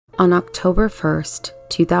On October 1st,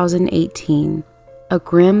 2018, a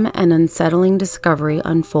grim and unsettling discovery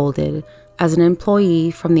unfolded as an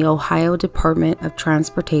employee from the Ohio Department of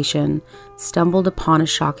Transportation stumbled upon a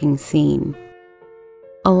shocking scene.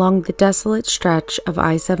 Along the desolate stretch of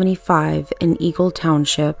I-75 in Eagle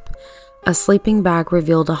Township, a sleeping bag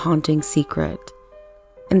revealed a haunting secret.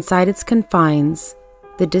 Inside its confines,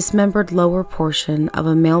 the dismembered lower portion of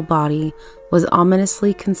a male body was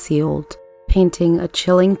ominously concealed, painting a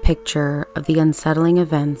chilling picture of the unsettling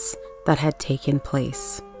events that had taken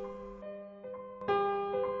place.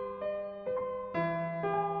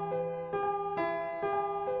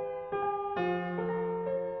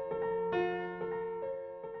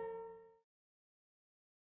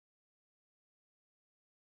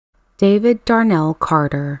 David Darnell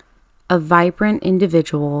Carter, a vibrant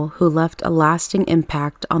individual who left a lasting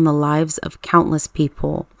impact on the lives of countless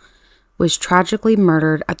people, was tragically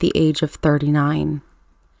murdered at the age of 39.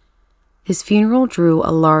 His funeral drew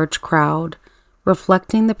a large crowd,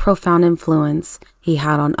 reflecting the profound influence he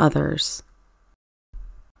had on others.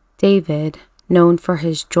 David, known for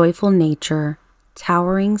his joyful nature,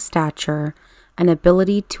 towering stature, and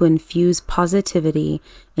ability to infuse positivity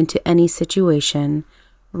into any situation,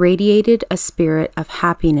 radiated a spirit of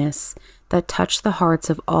happiness that touched the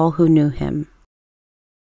hearts of all who knew him.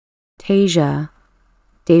 Tasia,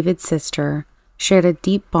 David's sister, shared a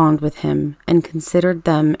deep bond with him and considered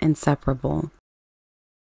them inseparable.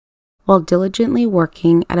 While diligently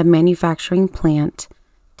working at a manufacturing plant,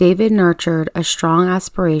 David nurtured a strong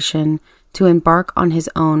aspiration to embark on his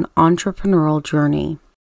own entrepreneurial journey.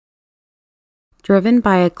 Driven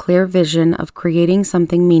by a clear vision of creating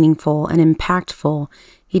something meaningful and impactful,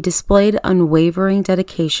 he displayed unwavering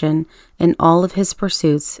dedication in all of his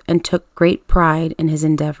pursuits and took great pride in his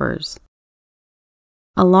endeavors.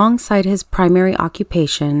 Alongside his primary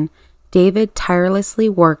occupation, David tirelessly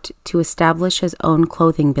worked to establish his own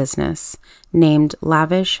clothing business, named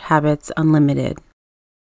Lavish Habits Unlimited.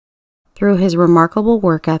 Through his remarkable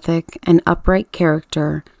work ethic and upright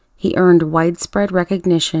character, he earned widespread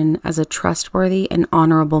recognition as a trustworthy and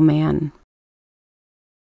honorable man.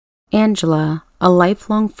 Angela, a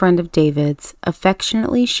lifelong friend of David's,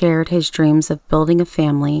 affectionately shared his dreams of building a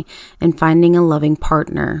family and finding a loving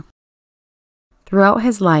partner. Throughout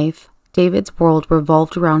his life, David's world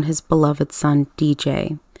revolved around his beloved son,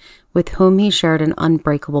 DJ, with whom he shared an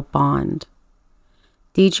unbreakable bond.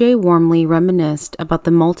 DJ warmly reminisced about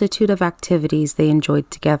the multitude of activities they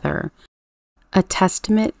enjoyed together, a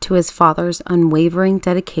testament to his father's unwavering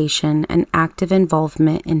dedication and active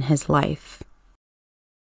involvement in his life.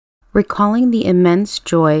 Recalling the immense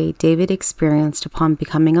joy David experienced upon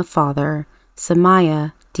becoming a father,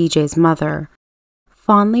 Samaya, DJ's mother,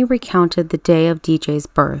 fondly recounted the day of DJ's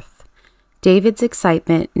birth. David's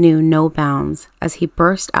excitement knew no bounds as he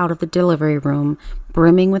burst out of the delivery room,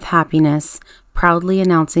 brimming with happiness, proudly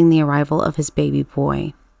announcing the arrival of his baby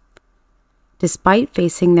boy. Despite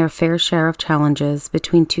facing their fair share of challenges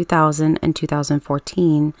between 2000 and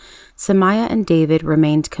 2014, Samaya and David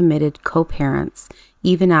remained committed co-parents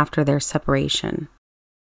even after their separation.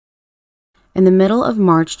 In the middle of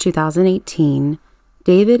March 2018,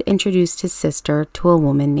 David introduced his sister to a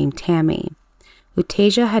woman named Tammy, who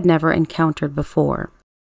Tasia had never encountered before.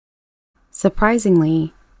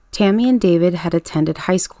 Surprisingly, Tammy and David had attended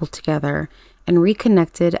high school together and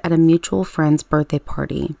reconnected at a mutual friend's birthday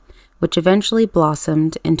party, which eventually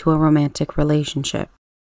blossomed into a romantic relationship.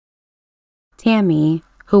 Tammy,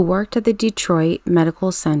 who worked at the Detroit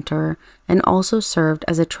Medical Center and also served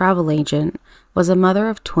as a travel agent, was a mother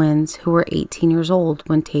of twins who were 18 years old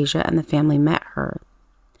when Tasia and the family met her.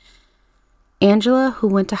 Angela, who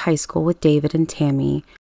went to high school with David and Tammy,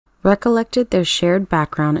 recollected their shared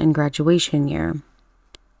background and graduation year.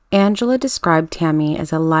 Angela described Tammy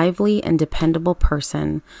as a lively and dependable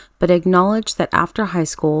person, but acknowledged that after high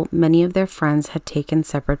school, many of their friends had taken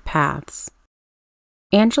separate paths.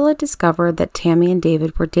 Angela discovered that Tammy and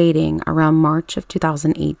David were dating around March of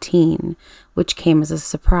 2018, which came as a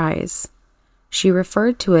surprise. She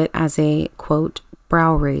referred to it as a, quote,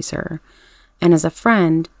 brow raiser, and as a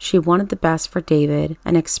friend, she wanted the best for David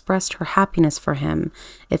and expressed her happiness for him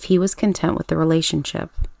if he was content with the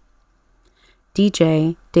relationship.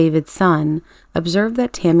 DJ, David's son, observed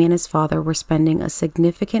that Tammy and his father were spending a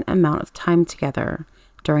significant amount of time together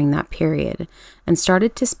during that period and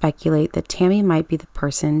started to speculate that Tammy might be the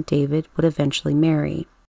person David would eventually marry.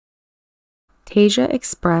 Tasia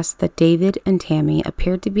expressed that David and Tammy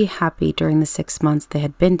appeared to be happy during the 6 months they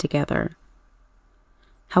had been together.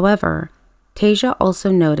 However, Tasia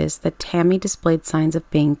also noticed that Tammy displayed signs of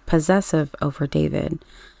being possessive over David.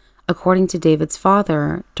 According to David's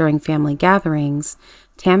father, during family gatherings,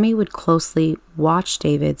 Tammy would closely watch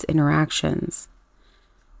David's interactions.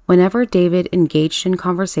 Whenever David engaged in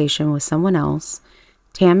conversation with someone else,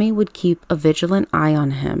 Tammy would keep a vigilant eye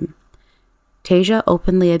on him. Tasia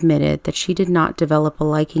openly admitted that she did not develop a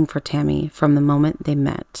liking for Tammy from the moment they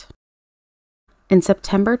met. In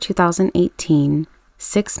September 2018,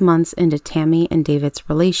 6 months into Tammy and David's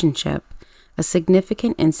relationship, a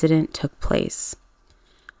significant incident took place.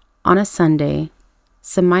 On a Sunday,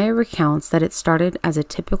 Samaya recounts that it started as a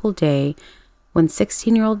typical day when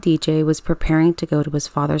 16-year-old DJ was preparing to go to his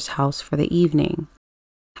father's house for the evening.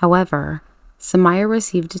 However, Samaya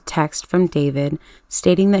received a text from David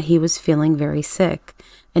stating that he was feeling very sick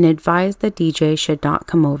and advised that DJ should not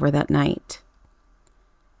come over that night.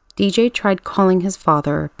 DJ tried calling his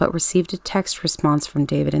father but received a text response from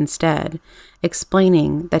David instead,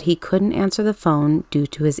 explaining that he couldn't answer the phone due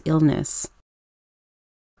to his illness.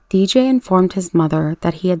 DJ informed his mother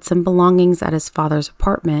that he had some belongings at his father's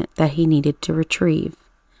apartment that he needed to retrieve.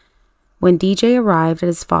 When DJ arrived at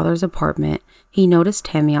his father's apartment, he noticed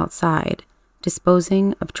Tammy outside,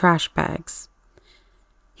 disposing of trash bags.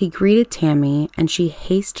 He greeted Tammy and she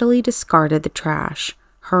hastily discarded the trash,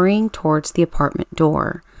 hurrying towards the apartment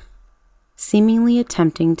door, seemingly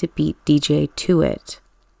attempting to beat DJ to it.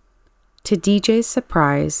 To DJ's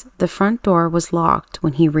surprise, the front door was locked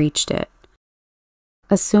when he reached it.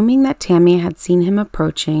 Assuming that Tammy had seen him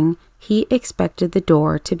approaching, he expected the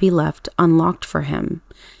door to be left unlocked for him.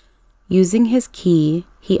 Using his key,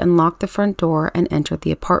 he unlocked the front door and entered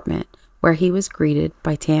the apartment, where he was greeted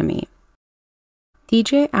by Tammy.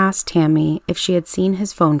 DJ asked Tammy if she had seen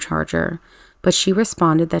his phone charger, but she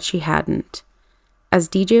responded that she hadn't. As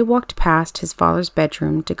DJ walked past his father's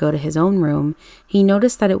bedroom to go to his own room, he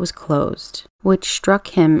noticed that it was closed, which struck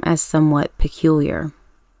him as somewhat peculiar.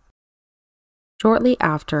 Shortly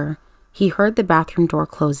after, he heard the bathroom door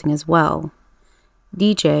closing as well.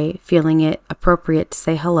 DJ, feeling it appropriate to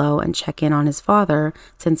say hello and check in on his father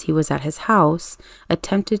since he was at his house,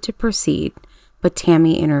 attempted to proceed, but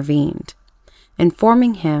Tammy intervened,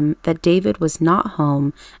 informing him that David was not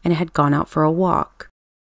home and had gone out for a walk.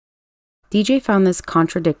 DJ found this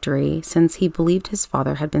contradictory since he believed his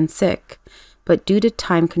father had been sick, but due to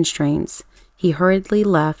time constraints, he hurriedly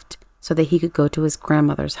left so that he could go to his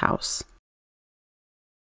grandmother's house.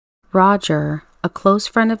 Roger, a close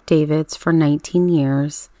friend of David's for 19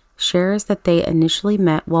 years, shares that they initially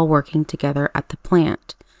met while working together at the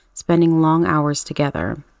plant, spending long hours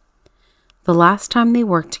together. The last time they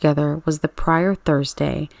worked together was the prior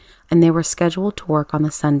Thursday, and they were scheduled to work on the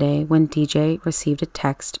Sunday when DJ received a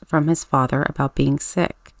text from his father about being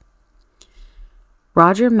sick.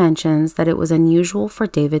 Roger mentions that it was unusual for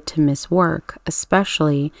David to miss work,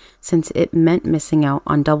 especially since it meant missing out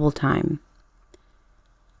on double time.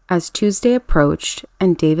 As Tuesday approached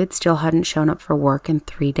and David still hadn't shown up for work in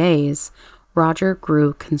 3 days, Roger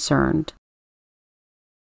grew concerned.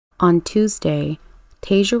 On Tuesday,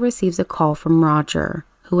 Tasia receives a call from Roger,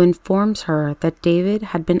 who informs her that David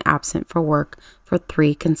had been absent for work for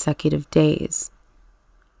 3 consecutive days.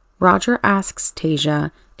 Roger asks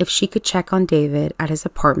Tasia if she could check on David at his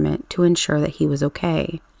apartment to ensure that he was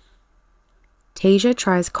okay. Tasia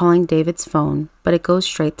tries calling David's phone, but it goes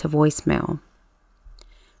straight to voicemail.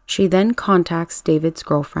 She then contacts David's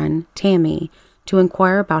girlfriend, Tammy, to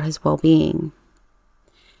inquire about his well-being.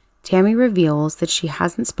 Tammy reveals that she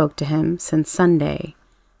hasn't spoke to him since Sunday.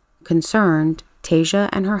 Concerned, Tasia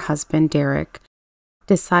and her husband, Derek,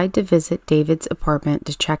 decide to visit David's apartment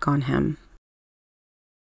to check on him.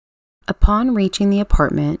 Upon reaching the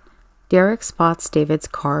apartment, Derek spots David's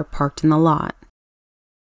car parked in the lot.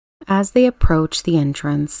 As they approach the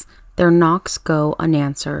entrance, their knocks go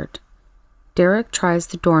unanswered. Derek tries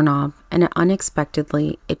the doorknob and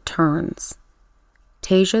unexpectedly it turns.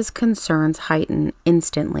 Tasia's concerns heighten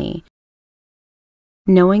instantly,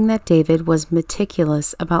 knowing that David was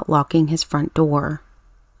meticulous about locking his front door.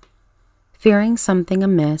 Fearing something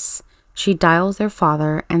amiss, she dials their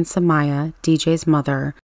father and Samaya, DJ's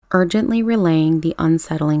mother, urgently relaying the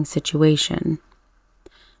unsettling situation.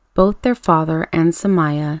 Both their father and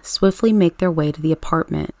Samaya swiftly make their way to the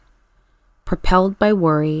apartment, propelled by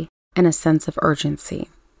worry and a sense of urgency.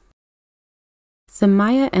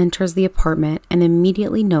 Samaya enters the apartment and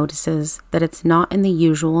immediately notices that it's not in the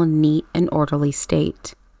usual neat and orderly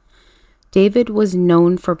state. David was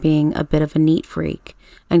known for being a bit of a neat freak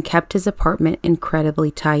and kept his apartment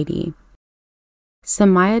incredibly tidy.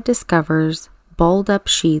 Samaya discovers balled up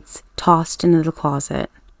sheets tossed into the closet,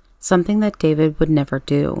 something that David would never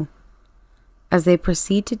do. As they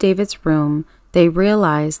proceed to David's room, they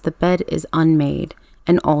realize the bed is unmade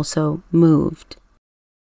and also moved.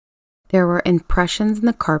 There were impressions in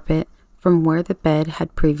the carpet from where the bed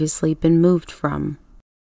had previously been moved from.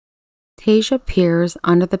 Tasia peers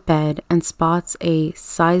under the bed and spots a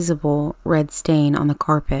sizable red stain on the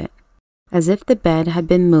carpet, as if the bed had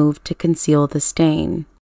been moved to conceal the stain.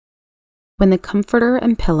 When the comforter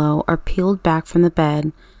and pillow are peeled back from the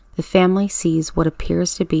bed, the family sees what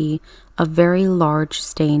appears to be a very large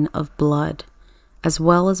stain of blood, as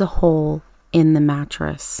well as a hole in the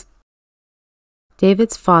mattress.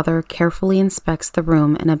 David's father carefully inspects the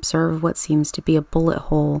room and observes what seems to be a bullet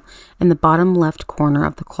hole in the bottom left corner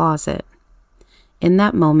of the closet. In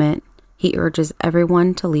that moment, he urges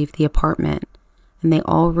everyone to leave the apartment, and they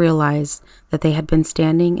all realize that they had been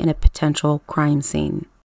standing in a potential crime scene.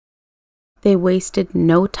 They wasted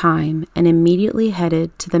no time and immediately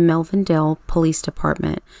headed to the Melvindale Police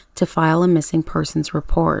Department to file a missing persons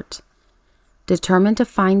report. Determined to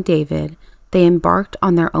find David, they embarked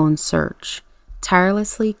on their own search,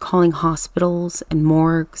 tirelessly calling hospitals and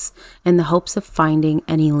morgues in the hopes of finding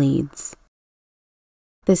any leads.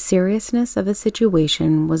 The seriousness of the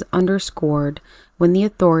situation was underscored when the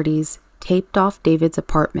authorities taped off David's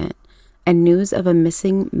apartment and news of a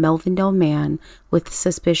missing Melvindale man with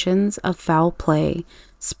suspicions of foul play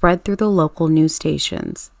spread through the local news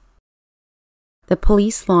stations. The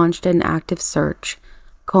police launched an active search,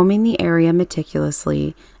 combing the area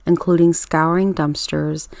meticulously, including scouring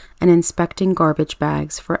dumpsters and inspecting garbage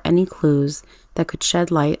bags for any clues that could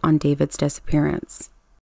shed light on David's disappearance.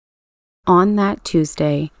 On that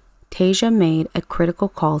Tuesday, Tasia made a critical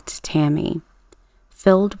call to Tammy.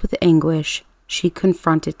 Filled with anguish, she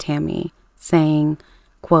confronted Tammy, saying,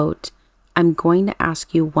 quote, "I'm going to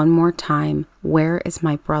ask you one more time, where is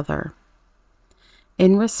my brother?"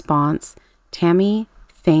 In response, Tammy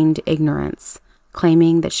feigned ignorance,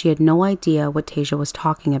 claiming that she had no idea what Tasia was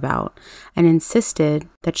talking about, and insisted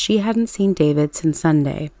that she hadn't seen David since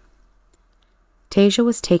Sunday. Tasia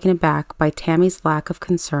was taken aback by Tammy's lack of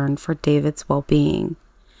concern for David's well-being.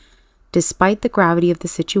 Despite the gravity of the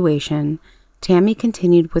situation, Tammy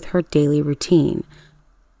continued with her daily routine,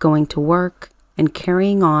 going to work and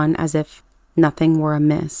carrying on as if nothing were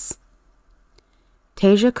amiss.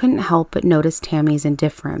 Tasia couldn't help but notice Tammy's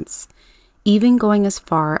indifference, even going as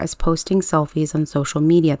far as posting selfies on social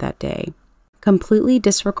media that day, completely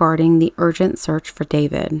disregarding the urgent search for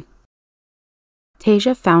David.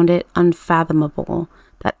 Tasia found it unfathomable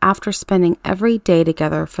that after spending every day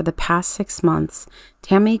together for the past 6 months,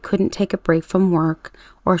 Tammy couldn't take a break from work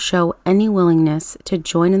or show any willingness to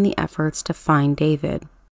join in the efforts to find David.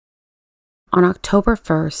 On October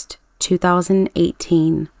 1st,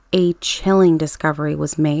 2018, a chilling discovery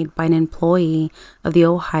was made by an employee of the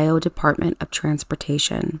Ohio Department of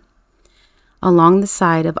Transportation. Along the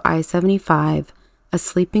side of I-75, a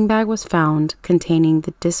sleeping bag was found containing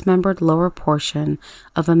the dismembered lower portion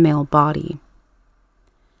of a male body.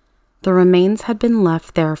 The remains had been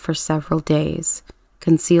left there for several days,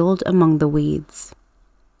 concealed among the weeds.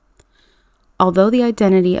 Although the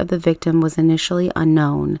identity of the victim was initially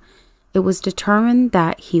unknown, it was determined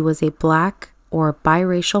that he was a black or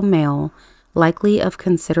biracial male, likely of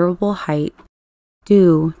considerable height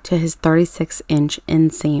due to his 36-inch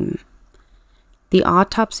inseam. The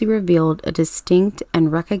autopsy revealed a distinct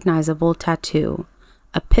and recognizable tattoo,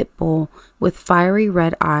 a pit bull with fiery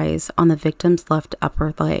red eyes on the victim's left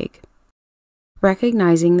upper leg.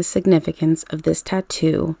 Recognizing the significance of this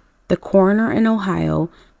tattoo, the coroner in Ohio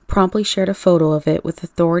promptly shared a photo of it with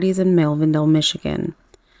authorities in Melvindale, Michigan,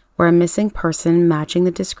 where a missing person matching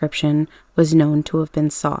the description was known to have been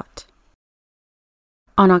sought.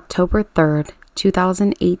 On October 3rd,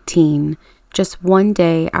 2018, just one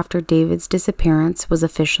day after David's disappearance was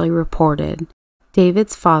officially reported,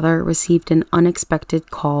 David's father received an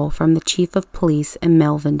unexpected call from the chief of police in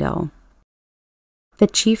Melvindale. The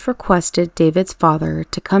chief requested David's father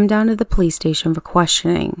to come down to the police station for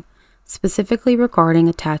questioning, specifically regarding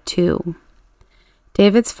a tattoo.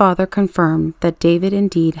 David's father confirmed that David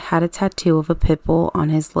indeed had a tattoo of a pit bull on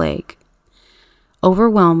his leg.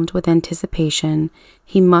 Overwhelmed with anticipation,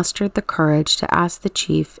 he mustered the courage to ask the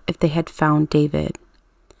chief if they had found David.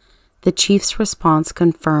 The chief's response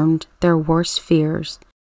confirmed their worst fears.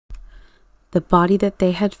 The body that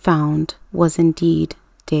they had found was indeed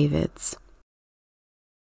David's.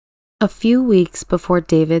 A few weeks before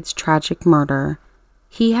David's tragic murder,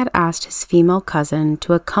 he had asked his female cousin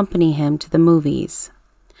to accompany him to the movies.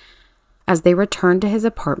 As they returned to his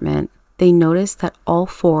apartment, they noticed that all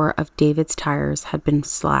 4 of David's tires had been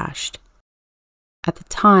slashed. At the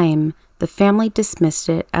time, the family dismissed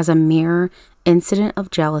it as a mere incident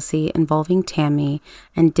of jealousy involving Tammy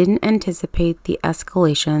and didn't anticipate the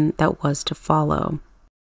escalation that was to follow.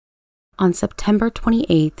 On September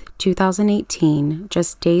 28, 2018,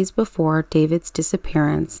 just days before David's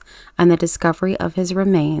disappearance and the discovery of his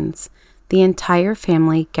remains, the entire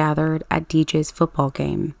family gathered at DJ's football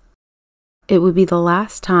game. It would be the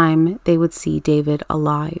last time they would see David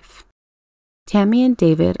alive. Tammy and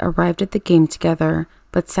David arrived at the game together,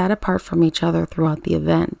 but sat apart from each other throughout the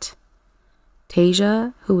event.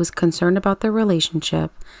 Tasia, who was concerned about their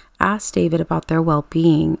relationship, asked David about their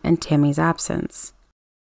well-being and Tammy's absence.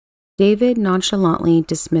 David nonchalantly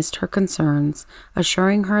dismissed her concerns,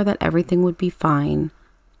 assuring her that everything would be fine.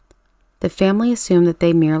 The family assumed that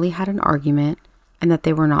they merely had an argument and that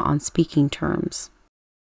they were not on speaking terms.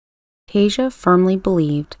 Tasia firmly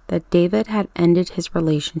believed that David had ended his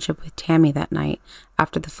relationship with Tammy that night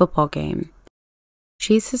after the football game.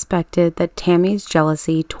 She suspected that Tammy's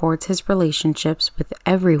jealousy towards his relationships with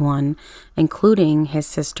everyone, including his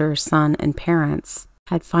sister, son, and parents,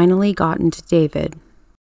 had finally gotten to David.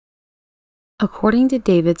 According to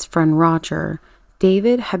David's friend Roger,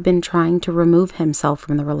 David had been trying to remove himself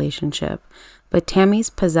from the relationship, but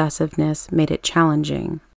Tammy's possessiveness made it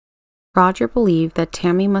challenging. Roger believed that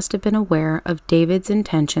Tammy must have been aware of David's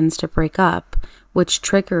intentions to break up, which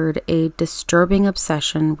triggered a disturbing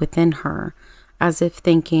obsession within her, as if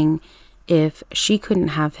thinking, if she couldn't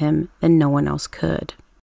have him, then no one else could.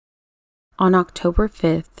 On October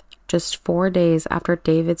 5th, just 4 days after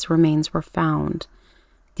David's remains were found,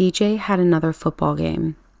 DJ had another football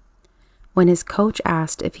game. When his coach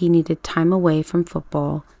asked if he needed time away from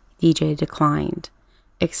football, DJ declined,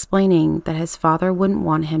 explaining that his father wouldn't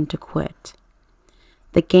want him to quit.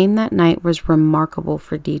 The game that night was remarkable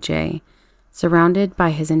for DJ, surrounded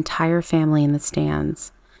by his entire family in the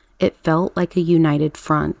stands. It felt like a united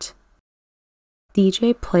front.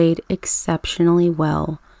 DJ played exceptionally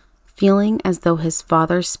well, feeling as though his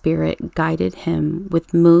father's spirit guided him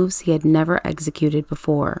with moves he had never executed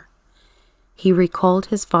before. He recalled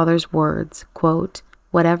his father's words, quote,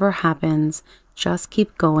 "Whatever happens, just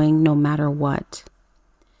keep going no matter what."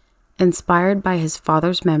 Inspired by his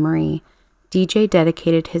father's memory, DJ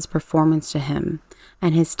dedicated his performance to him,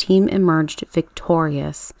 and his team emerged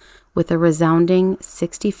victorious with a resounding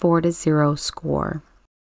 64-0 score.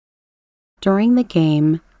 During the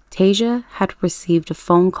game, Tasia had received a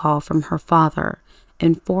phone call from her father,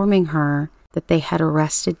 informing her that they had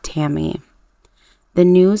arrested Tammy. The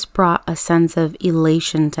news brought a sense of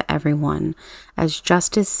elation to everyone, as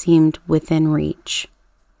justice seemed within reach.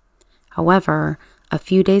 However, a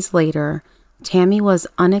few days later, Tammy was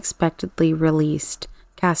unexpectedly released,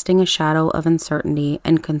 casting a shadow of uncertainty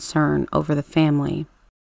and concern over the family.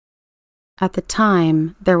 At the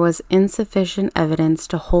time, there was insufficient evidence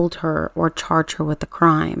to hold her or charge her with the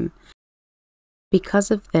crime. Because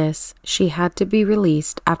of this, she had to be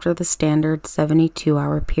released after the standard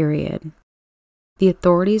 72-hour period. The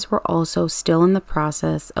authorities were also still in the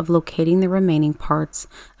process of locating the remaining parts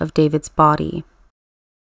of David's body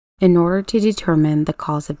in order to determine the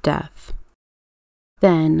cause of death.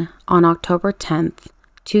 Then, on October 10th,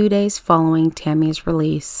 2 days following Tammy's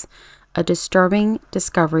release, a disturbing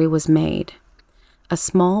discovery was made. A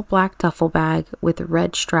small black duffel bag with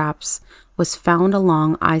red straps was found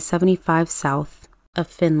along I-75 south of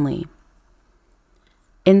Findlay.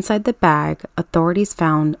 Inside the bag, authorities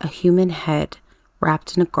found a human head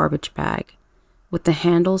wrapped in a garbage bag, with the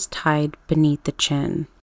handles tied beneath the chin.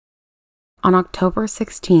 On October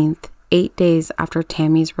 16th, 8 days after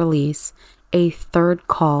Tammy's release, a third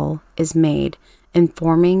call is made,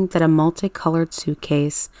 informing that a multicolored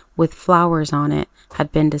suitcase with flowers on it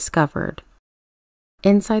had been discovered.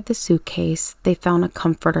 Inside the suitcase, they found a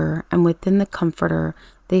comforter, and within the comforter,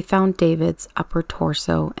 they found David's upper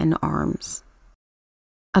torso and arms.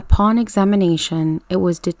 Upon examination, it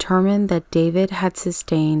was determined that David had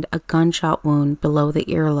sustained a gunshot wound below the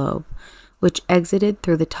earlobe, which exited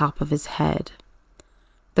through the top of his head.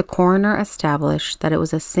 The coroner established that it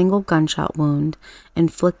was a single gunshot wound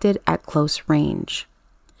inflicted at close range.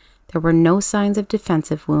 There were no signs of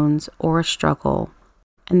defensive wounds or a struggle,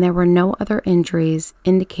 and there were no other injuries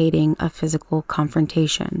indicating a physical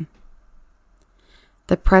confrontation.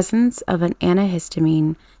 The presence of an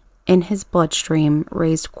antihistamine in his bloodstream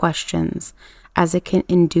raised questions, as it can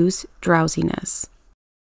induce drowsiness.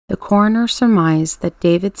 The coroner surmised that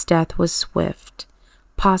David's death was swift,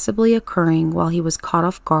 possibly occurring while he was caught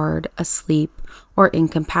off guard, asleep, or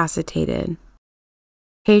incapacitated.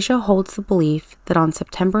 Tasia holds the belief that on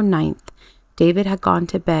September 9th, David had gone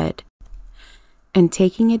to bed, and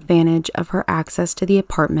taking advantage of her access to the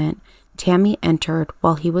apartment, Tammy entered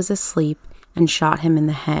while he was asleep and shot him in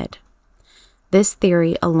the head. This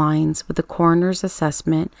theory aligns with the coroner's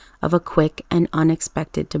assessment of a quick and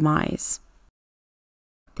unexpected demise.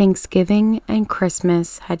 Thanksgiving and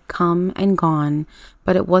Christmas had come and gone,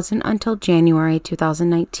 but it wasn't until January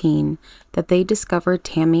 2019 that they discovered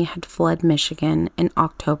Tammy had fled Michigan in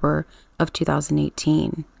October of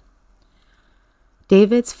 2018.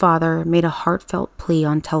 David's father made a heartfelt plea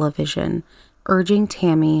on television, urging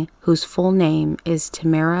Tammy, whose full name is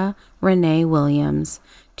Tamara Renee Williams,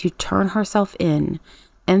 to turn herself in,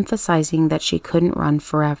 emphasizing that she couldn't run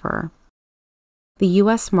forever. The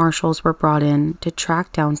U.S. Marshals were brought in to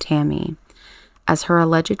track down Tammy, as her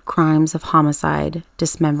alleged crimes of homicide,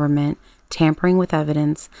 dismemberment, tampering with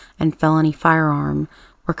evidence, and felony firearm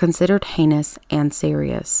were considered heinous and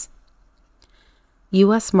serious.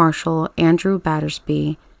 U.S. Marshal Andrew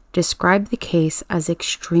Battersby described the case as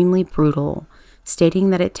extremely brutal,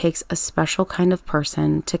 stating that it takes a special kind of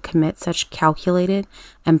person to commit such calculated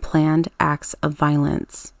and planned acts of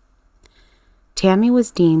violence. Tammy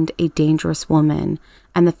was deemed a dangerous woman,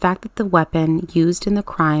 and the fact that the weapon used in the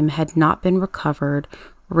crime had not been recovered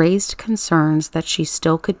raised concerns that she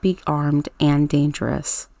still could be armed and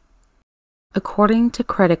dangerous. According to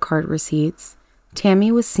credit card receipts,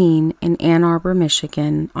 Tammy was seen in Ann Arbor,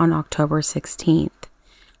 Michigan on October 16th.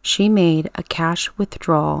 She made a cash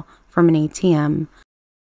withdrawal from an ATM,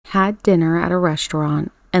 had dinner at a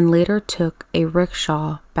restaurant, and later took a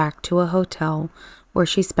rickshaw back to a hotel where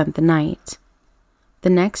she spent the night. The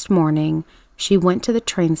next morning, she went to the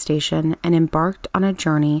train station and embarked on a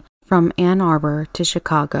journey from Ann Arbor to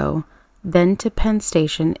Chicago, then to Penn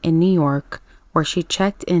Station in New York, where she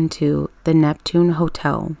checked into the Neptune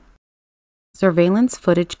Hotel. Surveillance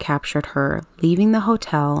footage captured her leaving the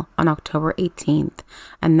hotel on October 18th,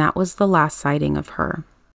 and that was the last sighting of her.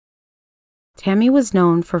 Tammy was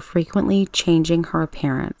known for frequently changing her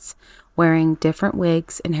appearance, wearing different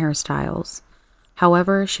wigs and hairstyles.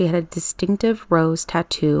 However, she had a distinctive rose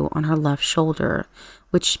tattoo on her left shoulder,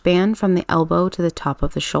 which spanned from the elbow to the top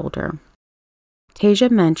of the shoulder.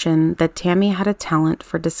 Tasia mentioned that Tammy had a talent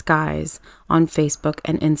for disguise on Facebook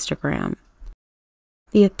and Instagram.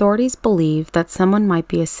 The authorities believe that someone might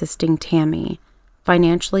be assisting Tammy,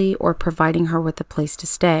 financially or providing her with a place to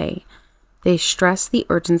stay. They stress the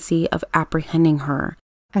urgency of apprehending her,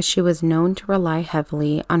 as she was known to rely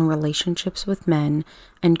heavily on relationships with men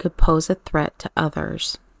and could pose a threat to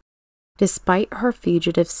others. Despite her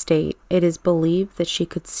fugitive state, it is believed that she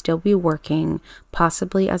could still be working,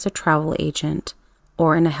 possibly as a travel agent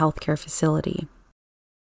or in a healthcare facility.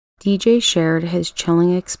 DJ shared his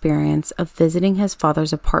chilling experience of visiting his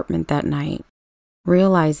father's apartment that night,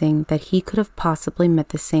 realizing that he could have possibly met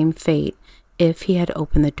the same fate if he had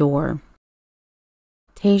opened the door.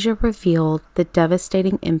 Tasia revealed the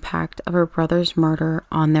devastating impact of her brother's murder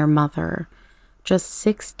on their mother. Just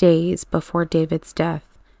 6 days before David's death,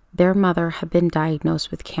 their mother had been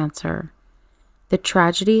diagnosed with cancer. The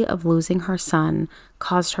tragedy of losing her son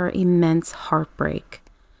caused her immense heartbreak,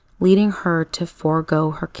 leading her to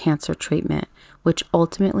forego her cancer treatment, which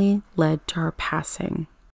ultimately led to her passing.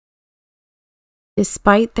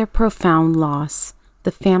 Despite their profound loss,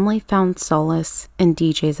 the family found solace in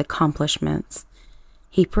DJ's accomplishments.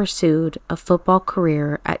 He pursued a football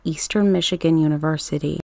career at Eastern Michigan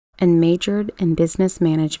University and majored in business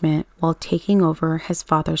management while taking over his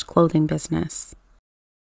father's clothing business.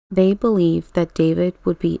 They believed that David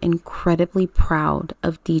would be incredibly proud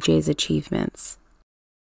of DJ's achievements.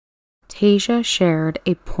 Tasia shared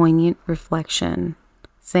a poignant reflection,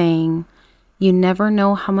 saying, "You never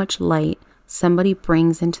know how much light somebody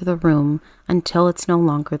brings into the room until it's no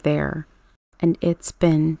longer there, and it's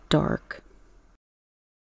been dark."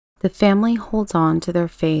 The family holds on to their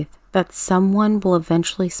faith that someone will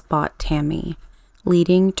eventually spot Tammy,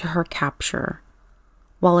 leading to her capture.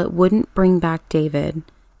 While it wouldn't bring back David,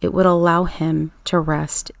 it would allow him to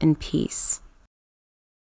rest in peace.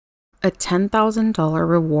 A $10,000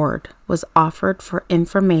 reward was offered for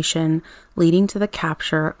information leading to the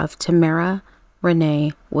capture of Tamara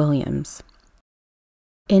Renee Williams.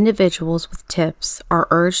 Individuals with tips are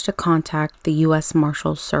urged to contact the U.S.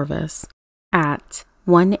 Marshals Service at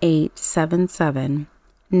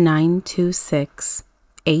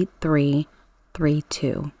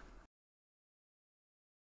 1-877-926-8332.